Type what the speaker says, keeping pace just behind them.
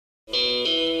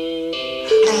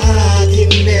I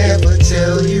can never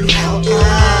tell you how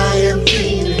I am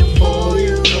feeling for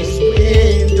you. Those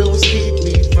windows keep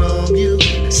me from you,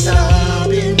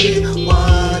 stopping me,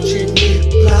 watching me,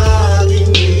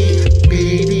 blocking me.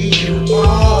 Baby, you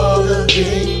are the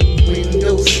game.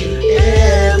 Windows see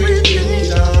everything,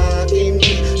 blocking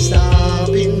me,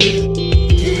 stopping me,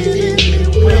 giving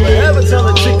me way. Never ever tell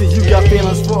a chick that you got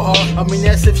feelings for her. I mean,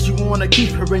 that's if you wanna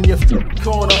keep her in your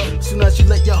corner. Soon as you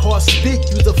let your heart speak,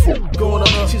 you's a corner.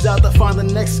 She's out to find the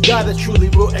next guy that truly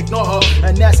will ignore her,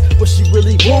 and that's what she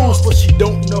really wants, but she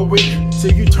don't know it.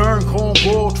 Till you turn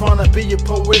cornball trying to be a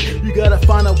poet. You gotta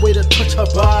find a way to touch her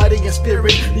body and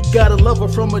spirit. You gotta love her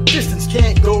from a distance,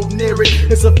 can't go near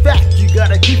it. It's a fact, you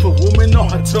gotta keep a woman on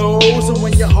her toes. And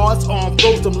when your heart's on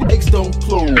froze, them legs don't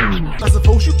close. I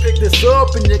suppose you pick this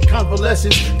up in your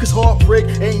convalescence, cause heartbreak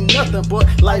ain't nothing but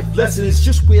life lessons.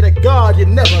 Just swear to God you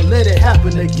never let it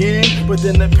happen again. But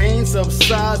then the pain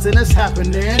subsides and it's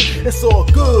happening. It's all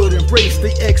good, embrace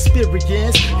the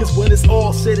experience, cause when it's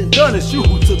all said and done, it's you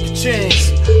who took the chance.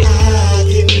 I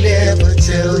can never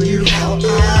tell you how